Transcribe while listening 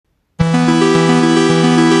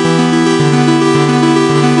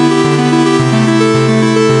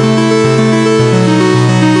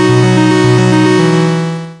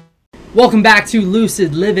Welcome back to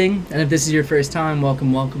Lucid Living, and if this is your first time,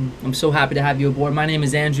 welcome, welcome. I'm so happy to have you aboard. My name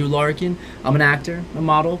is Andrew Larkin. I'm an actor, a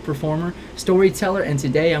model, performer, storyteller, and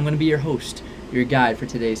today I'm going to be your host, your guide for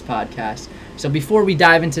today's podcast. So before we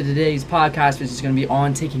dive into today's podcast, which is going to be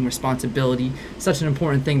on taking responsibility, such an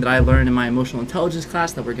important thing that I learned in my emotional intelligence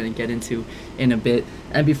class that we're going to get into in a bit.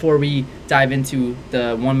 And before we dive into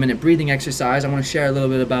the 1-minute breathing exercise, I want to share a little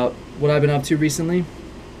bit about what I've been up to recently.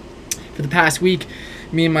 For the past week,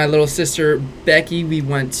 me and my little sister Becky, we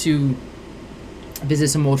went to visit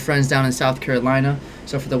some old friends down in South Carolina.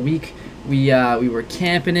 So for the week, we were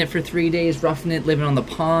camping it for 3 days, roughing it, living on the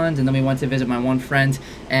pond, and then we went to visit my one friend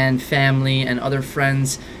and family and other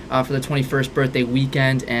friends for the 21st birthday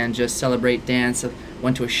weekend and just celebrate dance.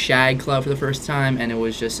 Went to a shag club for the first time, and it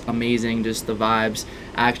was just amazing, just the vibes,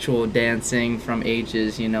 actual dancing from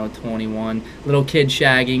ages, 21, little kid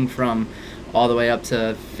shagging from all the way up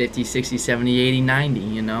to 50, 60, 70, 80,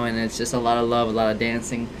 90, and it's just a lot of love, a lot of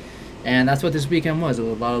dancing. And that's what this weekend was. It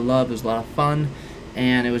was a lot of love, it was a lot of fun,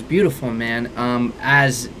 and it was beautiful, man.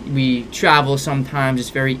 As we travel sometimes, it's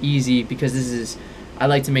very easy because I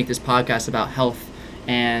like to make this podcast about health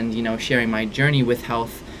and, sharing my journey with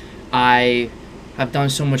health. I have done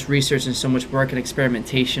so much research and so much work and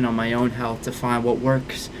experimentation on my own health to find what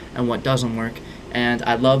works and what doesn't work. And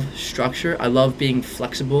I love structure. I love being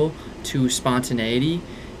flexible to spontaneity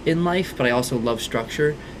in life, but I also love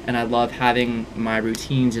structure, and I love having my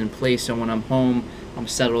routines in place. So when I'm home, I'm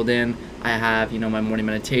settled in. I have, my morning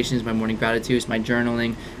meditations, my morning gratitudes, my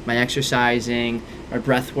journaling, my exercising, my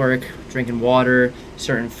breath work, drinking water,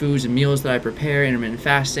 certain foods and meals that I prepare, intermittent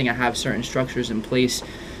fasting. I have certain structures in place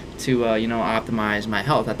to, optimize my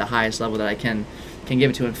health at the highest level that I can give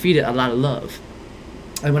it to and feed it a lot of love.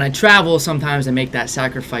 And when I travel, sometimes I make that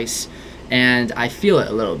sacrifice, and I feel it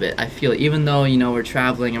a little bit. I feel it, even though, we're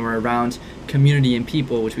traveling and we're around community and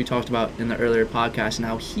people, which we talked about in the earlier podcast, and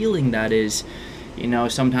how healing that is.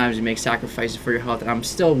 Sometimes you make sacrifices for your health, and I'm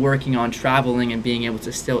still working on traveling and being able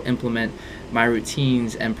to still implement my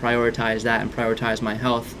routines and prioritize that and prioritize my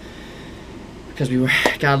health. Because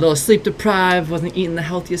got a little sleep deprived, wasn't eating the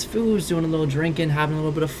healthiest foods, doing a little drinking, having a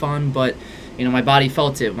little bit of fun, but, my body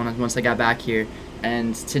felt it once I got back here.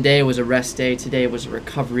 And today was a rest day. Today was a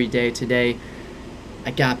recovery day. Today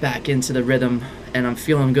I got back into the rhythm, and I'm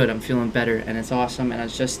feeling good. I'm feeling better, and it's awesome. And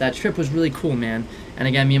it's just, that trip was really cool, man. And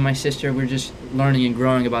again, me and my sister, we're just learning and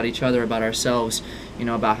growing about each other, about ourselves,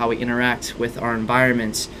 about how we interact with our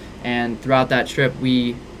environments. And throughout that trip,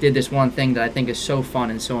 we did this one thing that I think is so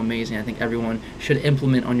fun and so amazing. I think everyone should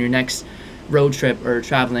implement on your next road trip or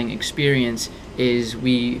traveling experience. Is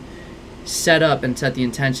we set the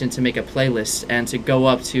intention to make a playlist and to go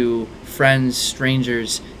up to friends,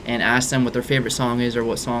 strangers, and ask them what their favorite song is or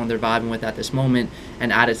what song they're vibing with at this moment,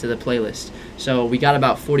 and add it to the playlist. So we got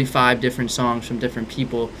about 45 different songs from different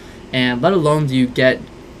people, and let alone do you get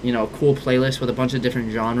a cool playlist with a bunch of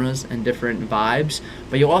different genres and different vibes,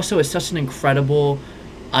 but you also, it's such an incredible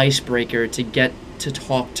icebreaker to get to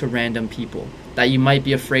talk to random people that you might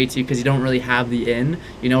be afraid to because you don't really have the in.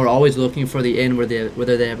 We're always looking for the in,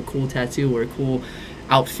 whether they have a cool tattoo or a cool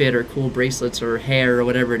outfit or cool bracelets or hair or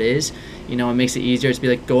whatever it is. It makes it easier to be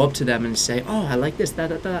like, go up to them and say, oh, I like this,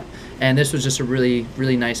 that. And this was just a really,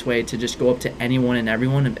 really nice way to just go up to anyone and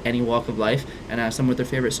everyone of any walk of life and ask them what their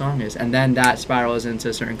favorite song is. And then that spirals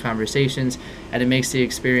into certain conversations, and it makes the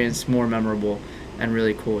experience more memorable and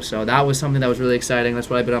really cool. So that was something that was really exciting. That's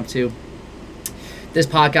what I've been up to. This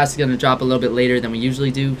podcast is going to drop a little bit later than we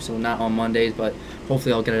usually do, so not on Mondays, but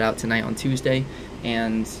hopefully I'll get it out tonight on Tuesday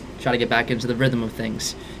and try to get back into the rhythm of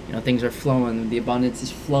things. Things are flowing, the abundance is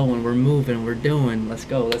flowing, we're moving, we're doing. Let's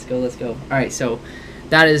go. All right, so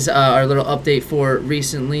that is our little update for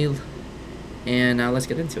recently, and let's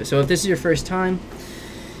get into it. So if this is your first time,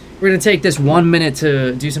 we're going to take this 1 minute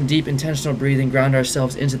to do some deep intentional breathing, ground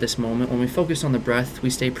ourselves into this moment. When we focus on the breath, we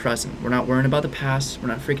stay present. We're not worrying about the past, we're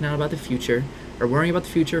not freaking out about the future, or worrying about the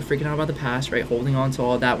future, freaking out about the past, right? Holding on to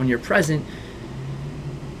all that. When you're present,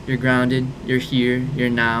 you're grounded, you're here, you're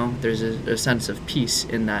now. There's a sense of peace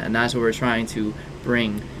in that, and that's what we're trying to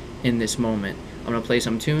bring in this moment. I'm going to play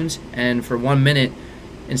some tunes, and for 1 minute,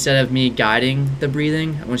 instead of me guiding the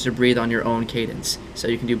breathing, I want you to breathe on your own cadence. So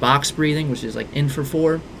you can do box breathing, which is like in for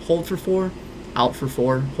 4, hold for 4, out for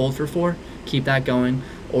 4, hold for 4. Keep that going.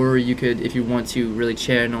 Or you could, if you want to really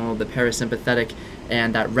channel the parasympathetic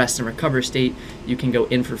and that rest and recover state, you can go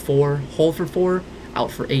in for 4, hold for 4, out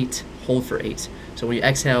for 8, hold for 8. So when you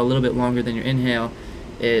exhale a little bit longer than your inhale,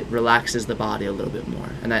 it relaxes the body a little bit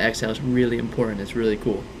more. And that exhale is really important. It's really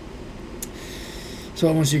cool. So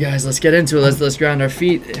I want you guys, let's get into it. Let's ground our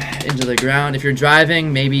feet into the ground. If you're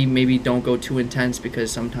driving, maybe don't go too intense,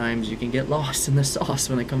 because sometimes you can get lost in the sauce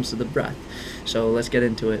when it comes to the breath. So let's get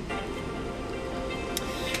into it.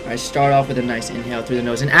 All right, start off with a nice inhale through the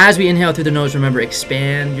nose. And as we inhale through the nose, remember,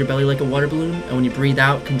 expand your belly like a water balloon. And when you breathe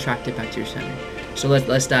out, contract it back to your center. So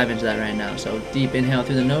let's dive into that right now. So deep inhale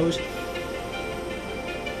through the nose.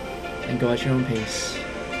 And go at your own pace.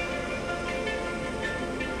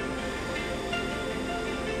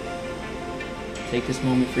 Take this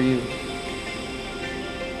moment for you.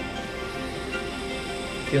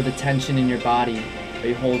 Feel the tension in your body. Are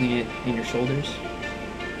you holding it in your shoulders?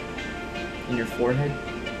 In your forehead?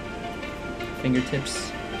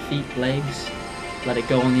 Fingertips, feet, legs? Let it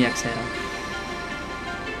go on the exhale.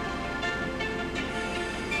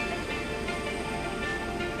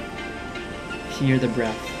 Hear the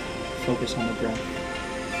breath. Focus on the breath.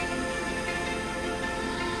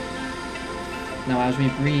 Now as we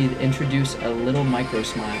breathe, introduce a little micro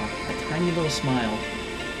smile, a tiny little smile.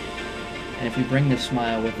 And if we bring this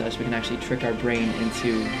smile with us, we can actually trick our brain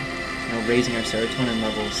into raising our serotonin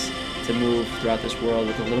levels to move throughout this world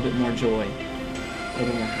with a little bit more joy, a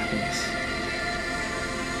little more happiness.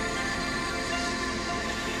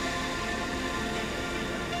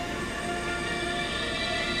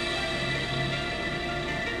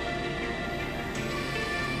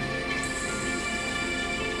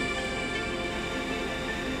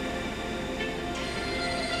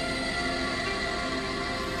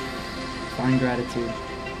 Find gratitude.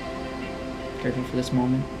 Grateful for this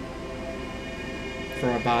moment, for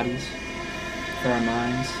our bodies, for our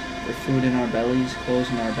minds, for food in our bellies, clothes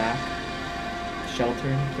in our back,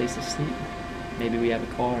 shelter, a place to sleep. Maybe we have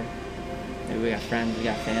a car. Maybe we got friends, we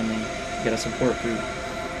got family, we got a support group.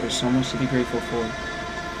 There's so much to be grateful for.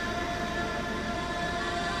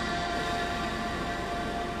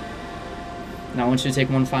 Now I want you to take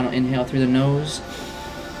one final inhale through the nose.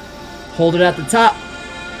 Hold it at the top.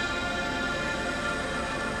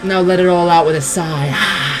 Now let it all out with a sigh.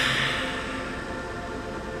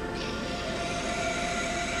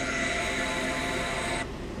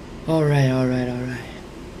 All right.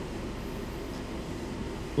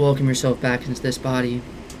 Welcome yourself back into this body.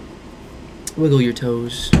 Wiggle your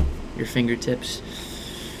toes, your fingertips.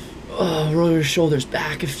 Roll your shoulders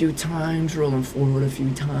back a few times, roll them forward a few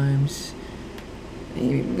times. And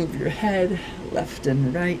you move your head left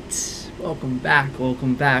and right. Welcome back.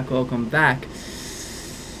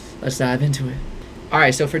 Let's dive into it. All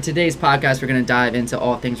right, so for today's podcast, we're going to dive into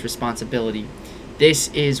all things responsibility. This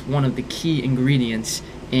is one of the key ingredients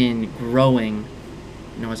in growing,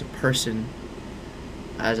 as a person,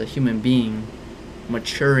 as a human being,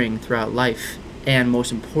 maturing throughout life, and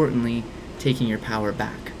most importantly, taking your power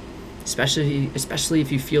back. Especially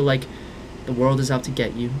if you feel like the world is out to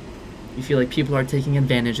get you. You feel like people are taking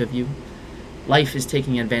advantage of you. Life is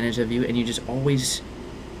taking advantage of you, and you just always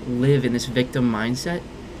live in this victim mindset.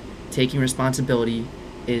 Taking responsibility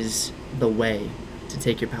is the way to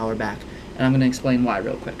take your power back. And I'm going to explain why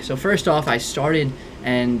real quick. So first off, I started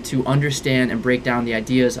to understand and break down the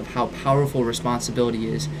ideas of how powerful responsibility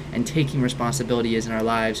is and taking responsibility is in our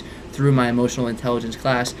lives through my emotional intelligence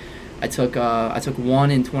class. I took one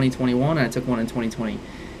in 2021 and I took one in 2020.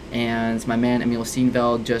 And my man Emil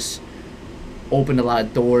Steenveld just opened a lot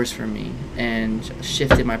of doors for me and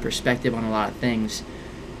shifted my perspective on a lot of things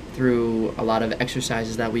through a lot of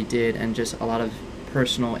exercises that we did and just a lot of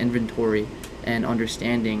personal inventory and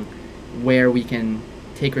understanding where we can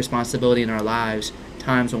take responsibility in our lives,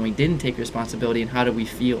 times when we didn't take responsibility, and how do we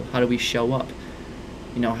feel, how do we show up,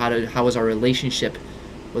 how was our relationship,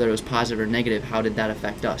 whether it was positive or negative, how did that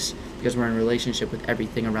affect us, because we're in a relationship with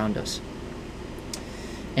everything around us.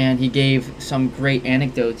 And he gave some great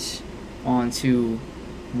anecdotes onto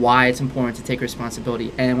why it's important to take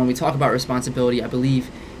responsibility. And when we talk about responsibility, I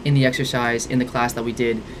believe in the exercise, in the class that we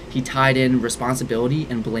did, he tied in responsibility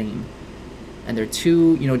and blame. And they're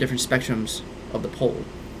two, different spectrums of the pole.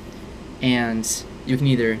 And you can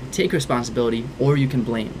either take responsibility or you can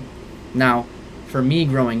blame. Now, for me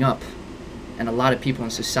growing up, and a lot of people in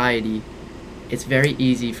society, it's very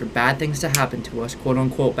easy for bad things to happen to us, quote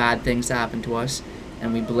unquote bad things to happen to us,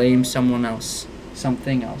 and we blame someone else,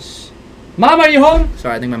 something else. Mom, are you home?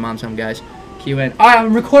 Sorry, I think my mom's home, guys. Cue in. All right,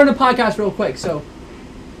 I'm recording a podcast real quick, so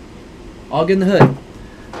all good in the hood.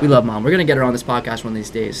 We love Mom. We're going to get her on this podcast one of these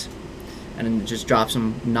days and then just drop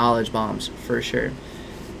some knowledge bombs for sure.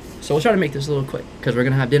 So we'll try to make this a little quick because we're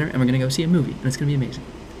going to have dinner and we're going to go see a movie, and it's going to be amazing.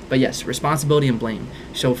 But yes, responsibility and blame.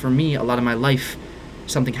 So for me, a lot of my life,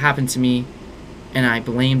 something happened to me and I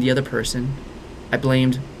blamed the other person. I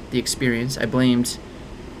blamed the experience. I blamed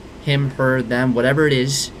him, her, them, whatever it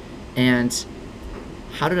is. And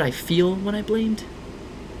How did I feel when I blamed?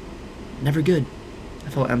 Never good. I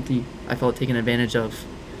felt empty. I felt taken advantage of.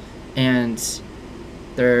 And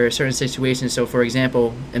there are certain situations. So, for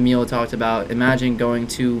example, Emil talked about, imagine going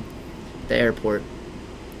to the airport,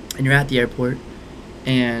 and you're at the airport,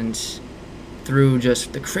 and through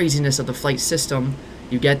just the craziness of the flight system,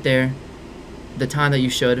 you get there the time that you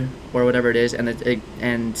should, or whatever it is, and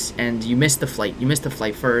you miss the flight. You miss the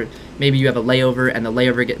flight for, maybe you have a layover, and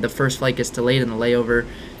the first flight gets delayed, and the layover,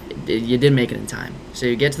 you didn't make it in time. So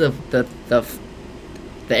you get to the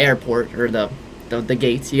airport, or the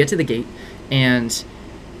gates. You get to the gate, and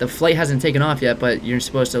the flight hasn't taken off yet, but you're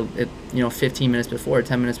supposed to, 15 minutes before,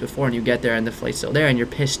 10 minutes before, and you get there and the flight's still there, and you're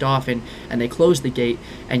pissed off, and they close the gate,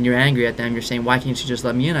 and you're angry at them. You're saying, why can't you just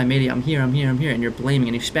let me in? I made it. I'm here, and you're blaming,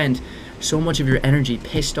 and you spend so much of your energy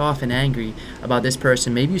pissed off and angry about this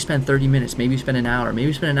person. Maybe you spend 30 minutes, maybe you spend an hour, maybe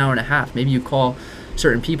you spend an hour and a half, maybe you call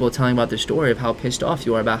certain people telling about their story of how pissed off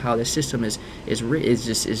you are about how the system is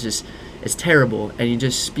terrible, and you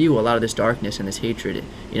just spew a lot of this darkness and this hatred,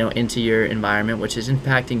 into your environment, which is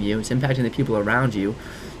impacting you. It's impacting the people around you.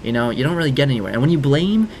 You don't really get anywhere. And when you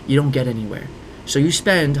blame, you don't get anywhere. So you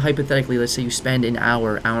spend, hypothetically, let's say you spend an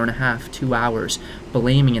hour, hour and a half, 2 hours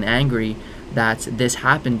blaming and angry that this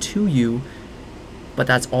happened to you, but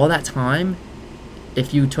that's all that time.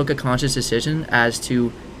 If you took a conscious decision as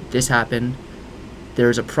to, this happened,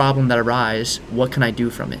 there's a problem that arises, what can I do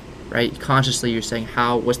from it, right? Consciously you're saying,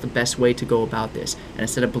 what's the best way to go about this? And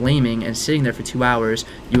instead of blaming and sitting there for 2 hours,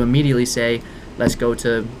 you immediately say, let's go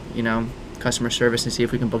to, customer service and see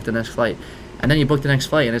if we can book the next flight. And then you book the next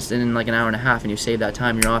flight, and it's in like an hour and a half, and you save that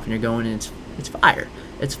time, you're off, and you're going, and it's fire.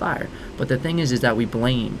 It's fire. But the thing is that we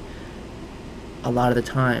blame a lot of the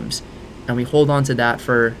times, and we hold on to that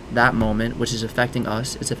for that moment, which is affecting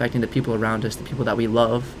us. It's affecting the people around us, the people that we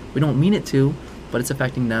love. We don't mean it to, but it's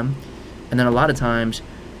affecting them. And then a lot of times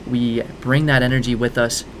we bring that energy with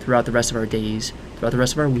us throughout the rest of our days, throughout the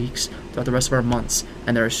rest of our weeks, throughout the rest of our months.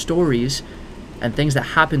 And there are stories and things that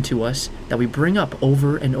happen to us that we bring up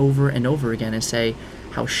over and over and over again and say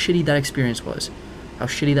how shitty that experience was, how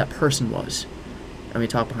shitty that person was. And we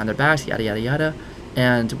talk behind their backs, yada, yada, yada.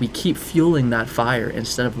 And we keep fueling that fire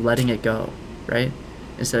instead of letting it go, right?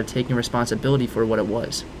 Instead of taking responsibility for what it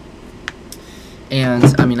was. And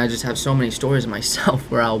I just have so many stories myself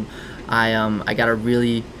where I got a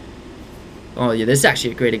really, oh yeah, this is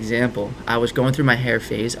actually a great example. I was going through my hair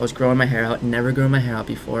phase. I was growing my hair out, never grown my hair out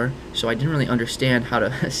before, so I didn't really understand how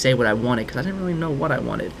to say what I wanted, because I didn't really know what I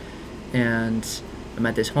wanted. And I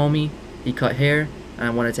met this homie. He cut hair, and I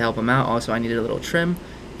wanted to help him out. Also, I needed a little trim,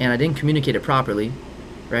 and I didn't communicate it properly,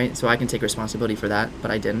 right? So I can take responsibility for that,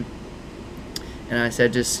 but I didn't. And I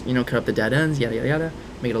said, just, cut up the dead ends, yada, yada, yada,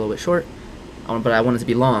 make it a little bit short. But I want it to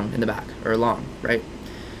be long in the back, or long, right?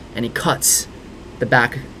 And he cuts the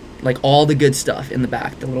back, like all the good stuff in the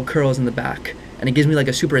back, the little curls in the back. And it gives me like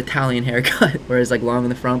a super Italian haircut, where it's like long in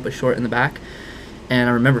the front, but short in the back. And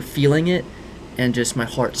I remember feeling it, and just my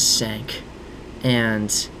heart sank.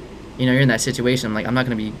 And you're in that situation. I'm like, I'm not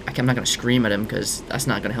gonna scream at him, because that's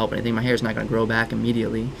not gonna help anything. My hair's not gonna grow back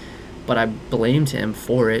immediately. But I blamed him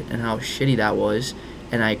for it and how shitty that was.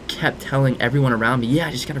 And I kept telling everyone around me, yeah,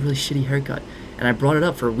 I just got a really shitty haircut. And I brought it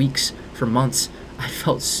up for weeks, for months. I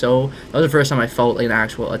felt that was the first time I felt like an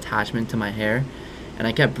actual attachment to my hair. And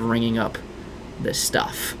I kept bringing up this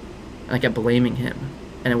stuff. And I kept blaming him.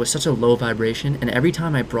 And it was such a low vibration. And every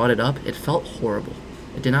time I brought it up, it felt horrible.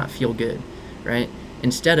 It did not feel good, right?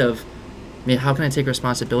 Instead of, how can I take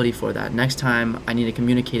responsibility for that? Next time, I need to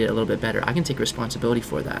communicate it a little bit better. I can take responsibility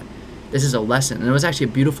for that. This is a lesson. And it was actually a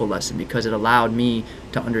beautiful lesson, because it allowed me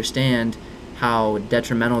to understand how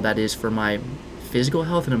detrimental that is for my physical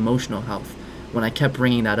health and emotional health when I kept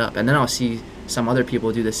bringing that up. And then I'll see some other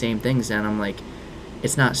people do the same things, and I'm like,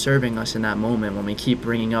 it's not serving us in that moment when we keep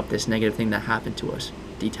bringing up this negative thing that happened to us.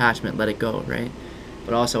 Detachment, let it go, right?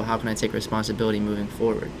 But also, how can I take responsibility moving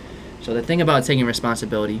forward? So the thing about taking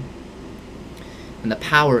responsibility and the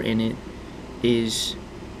power in it is,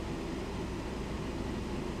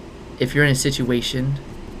 if you're in a situation,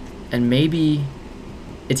 and maybe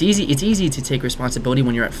it's easy to take responsibility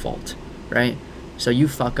when you're at fault, right? So you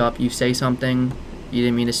fuck up, you say something you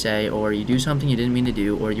didn't mean to say, or you do something you didn't mean to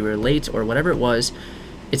do, or you were late, or whatever it was.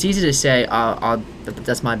 It's easy to say,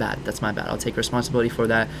 that's my bad, I'll take responsibility for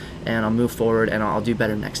that, and I'll move forward, and I'll do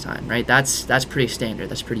better next time, right? That's pretty standard,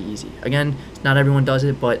 that's pretty easy. Again, not everyone does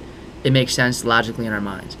it, but it makes sense logically in our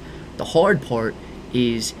minds. The hard part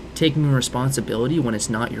is taking responsibility when it's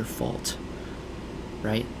not your fault,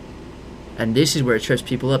 right? And this is where it trips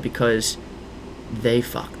people up, because they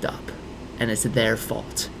fucked up, and it's their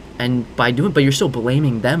fault. And by doing, but you're still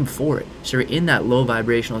blaming them for it. So you're in that low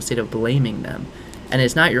vibrational state of blaming them. And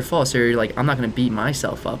it's not your fault. So you're like, I'm not going to beat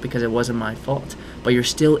myself up because it wasn't my fault. But you're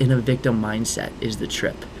still in a victim mindset is the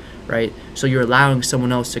trip, right? So you're allowing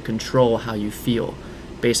someone else to control how you feel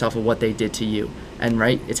based off of what they did to you. And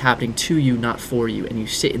right, it's happening to you, not for you. And you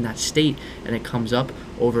sit in that state and it comes up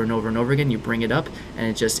over and over and over again. You bring it up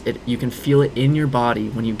and you can feel it in your body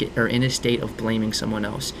when you are in a state of blaming someone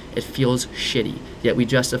else. It feels shitty, yet we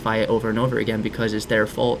justify it over and over again because it's their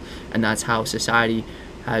fault. And that's how society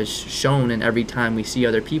has shown. And every time we see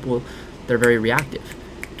other people, they're very reactive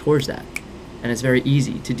towards that. And it's very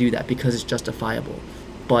easy to do that because it's justifiable.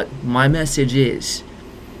 But my message is,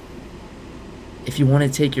 if you want to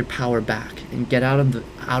take your power back and get out of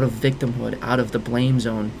victimhood, out of the blame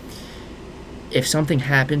zone, if something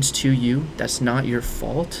happens to you that's not your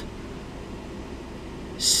fault,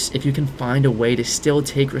 if you can find a way to still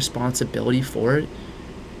take responsibility for it,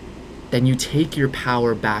 then you take your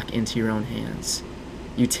power back into your own hands.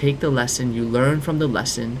 You take the lesson, you learn from the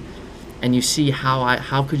lesson, and you see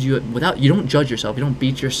how could you, you don't judge yourself, you don't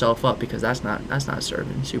beat yourself up, because that's not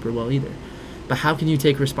serving super well either. But how can you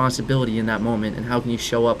take responsibility in that moment, and how can you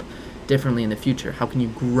show up differently in the future? How can you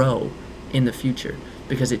grow in the future?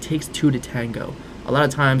 Because it takes two to tango. A lot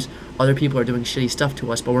of times other people are doing shitty stuff to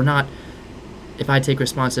us, but we're not. If I take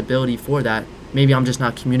responsibility for that, maybe I'm just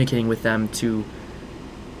not communicating with them to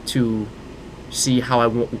see how I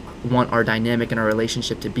want our dynamic and our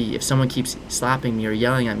relationship to be. If someone keeps slapping me or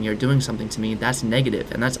yelling at me or doing something to me, that's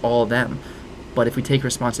negative, and that's all them. But if we take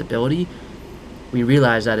responsibility, we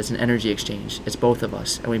realize that it's an energy exchange. It's both of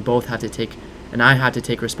us, and we both have to take, and I have to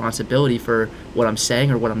take responsibility for what I'm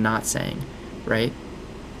saying or what I'm not saying, right?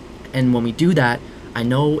 And when we do that, I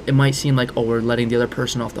know it might seem like, oh, we're letting the other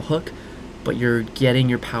person off the hook, but you're getting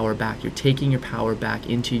your power back. You're taking your power back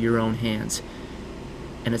into your own hands,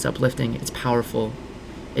 and it's uplifting, it's powerful,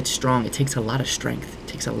 it's strong. It takes a lot of strength. It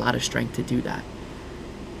takes a lot of strength to do that.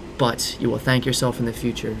 But you will thank yourself in the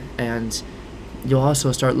future, and you'll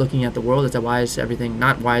also start looking at the world as to why is everything,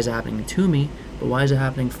 not why is it happening to me, but why is it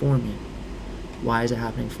happening for me? Why is it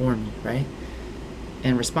happening for me, right?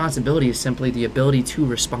 And responsibility is simply the ability to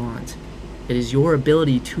respond. It is your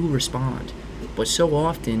ability to respond. But so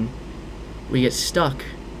often, we get stuck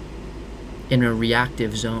in a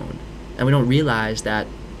reactive zone, and we don't realize that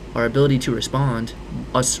our ability to respond,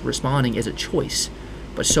 us responding, is a choice.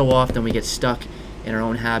 But so often we get stuck in our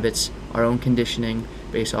own habits, our own conditioning,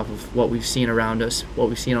 based off of what we've seen around us, what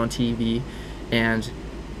we've seen on TV, and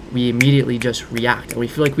we immediately just react, and we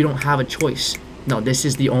feel like we don't have a choice. No, this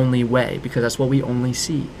is the only way, because that's what we only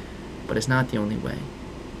see, but it's not the only way.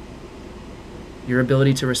 Your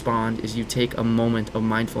ability to respond is you take a moment of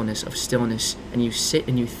mindfulness, of stillness, and you sit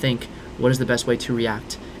and you think, what is the best way to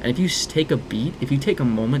react? And if you take a beat, if you take a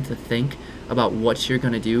moment to think about what you're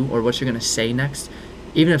going to do or what you're going to say next,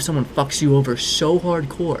 even if someone fucks you over so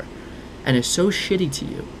hardcore, and it's so shitty to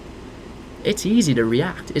you, it's easy to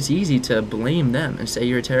react. It's easy to blame them and say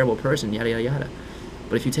you're a terrible person, yada, yada, yada.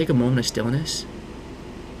 But if you take a moment of stillness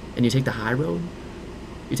and you take the high road,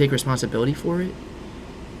 you take responsibility for it,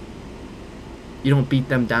 you don't beat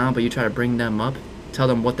them down, but you try to bring them up, tell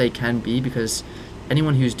them what they can be, because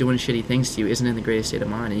anyone who's doing shitty things to you isn't in the greatest state of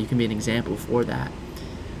mind, and you can be an example for that.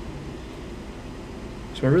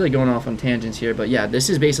 So we're really going off on tangents here, but yeah, this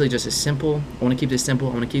is basically just a simple, I want to keep this simple,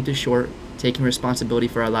 I want to keep this short, taking responsibility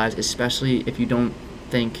for our lives, especially if you don't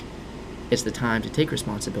think it's the time to take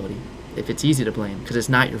responsibility, if it's easy to blame, because it's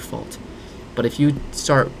not your fault. But if you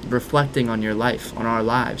start reflecting on your life, on our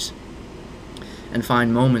lives, and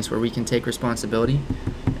find moments where we can take responsibility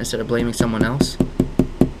instead of blaming someone else,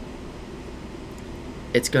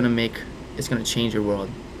 it's gonna change your world.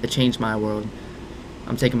 It changed my world.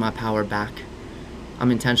 I'm taking my power back.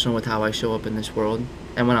 I'm intentional with how I show up in this world.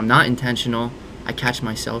 And when I'm not intentional, I catch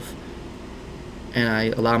myself and I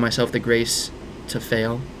allow myself the grace to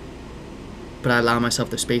fail, but I allow myself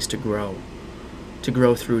the space to grow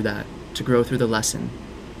through that, to grow through the lesson,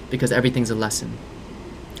 because everything's a lesson.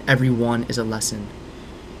 Everyone is a lesson.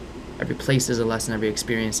 Every place is a lesson. Every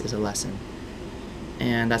experience is a lesson.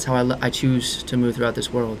 And that's how I choose to move throughout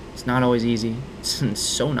this world. It's not always easy. It's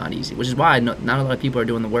so not easy, which is why not a lot of people are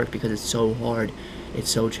doing the work, because it's so hard. It's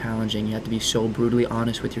so challenging. You have to be so brutally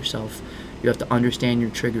honest with yourself. You have to understand your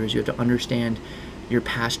triggers. You have to understand your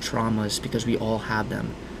past traumas, because we all have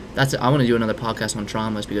them. I want to do another podcast on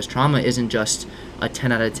traumas, because trauma isn't just a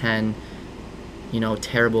 10 out of 10,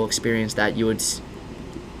 terrible experience that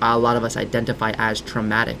a lot of us identify as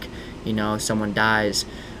traumatic. Someone dies,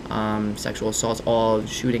 sexual assaults, all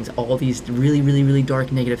shootings, all these really, really, really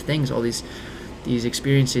dark negative things, all these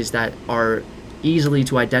experiences that are easily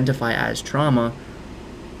to identify as trauma,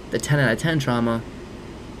 the 10 out of 10 trauma,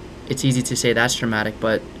 it's easy to say that's traumatic,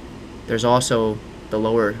 but there's also the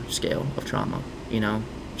lower scale of trauma,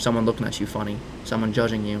 someone looking at you funny, someone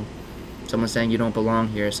judging you, someone saying you don't belong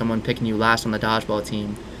here, someone picking you last on the dodgeball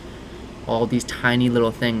team. All these tiny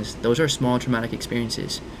little things, those are small traumatic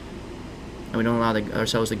experiences. And we don't allow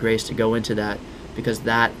ourselves the grace to go into that, because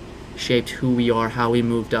that shaped who we are, how we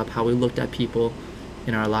moved up, how we looked at people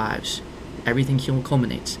in our lives. Everything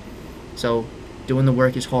culminates. So doing the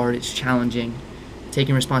work is hard, it's challenging.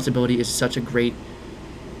 Taking responsibility is such a great,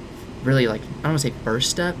 really, I don't want to say first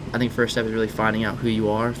step. I think first step is really finding out who you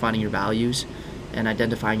are, finding your values, and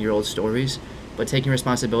identifying your old stories. But taking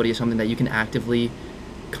responsibility is something that you can actively,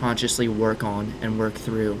 consciously work on and work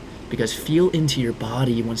through. Because feel into your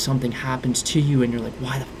body when something happens to you and you're like,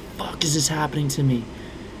 why the fuck is this happening to me?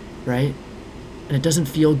 Right? And it doesn't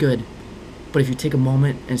feel good. But if you take a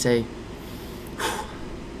moment and say,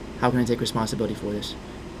 how can I take responsibility for this?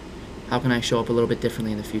 How can I show up a little bit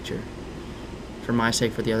differently in the future? For my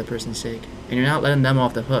sake, for the other person's sake. And you're not letting them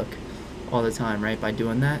off the hook all the time, right? By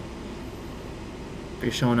doing that. But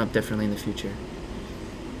you're showing up differently in the future.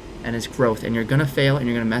 And it's growth. And you're going to fail and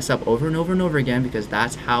you're going to mess up over and over and over again, because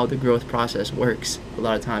that's how the growth process works a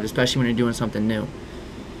lot of times, especially when you're doing something new.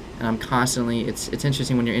 And I'm constantly, it's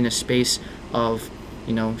interesting when you're in a space of,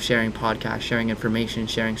 sharing podcasts, sharing information,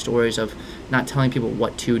 sharing stories, of not telling people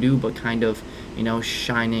what to do, but kind of,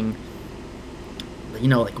 shining,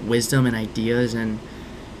 wisdom and ideas and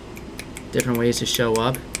different ways to show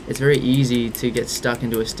up. It's very easy to get stuck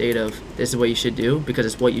into a state of, this is what you should do, because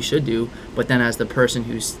it's what you should do, but then as the person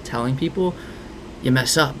who's telling people, you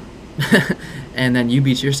mess up. And then you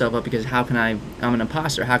beat yourself up, because I'm an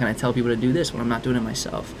imposter, how can I tell people to do this when I'm not doing it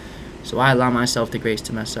myself? So I allow myself the grace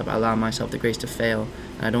to mess up, I allow myself the grace to fail,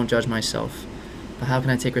 and I don't judge myself. But how can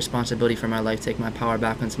I take responsibility for my life, take my power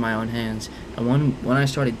back into my own hands? And when I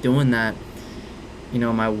started doing that,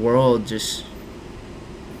 my world just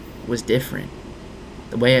was different.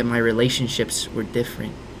 The way my relationships were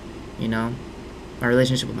different, my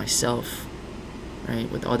relationship with myself, right,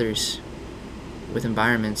 with others, with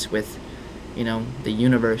environments, with, the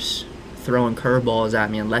universe throwing curveballs at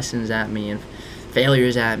me and lessons at me and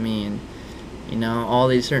failures at me, and, all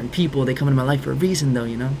these certain people, they come into my life for a reason, though,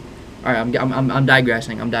 All right, I'm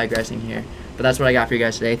digressing here. But that's what I got for you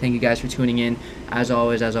guys today. Thank you guys for tuning in. As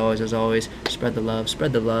always, spread the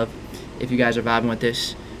love. If you guys are vibing with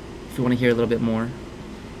this, if you want to hear a little bit more,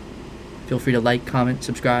 feel free to like, comment,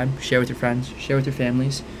 subscribe, share with your friends, share with your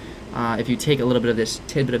families. If you take a little bit of this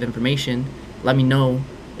tidbit of information, let me know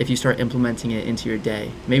if you start implementing it into your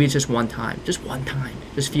day. Maybe it's just one time. Just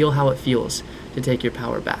feel how it feels to take your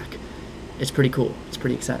power back. It's pretty cool. It's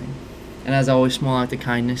pretty exciting. And as always, small act of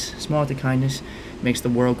kindness makes the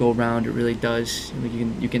world go round. It really does.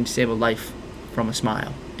 You can save a life from a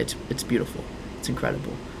smile. It's beautiful. It's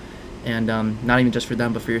incredible. And not even just for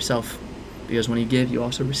them, but for yourself. Because when you give, you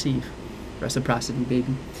also receive. Reciprocity,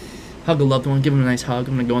 baby. Hug a loved one. Give them a nice hug.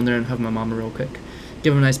 I'm going to go in there and hug my mama real quick.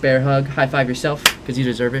 Give them a nice bear hug. High five yourself, because you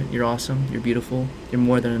deserve it. You're awesome. You're beautiful. You're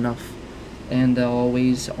more than enough. And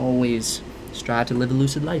always strive to live a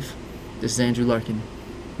lucid life. This is Andrew Larkin.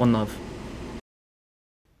 One love.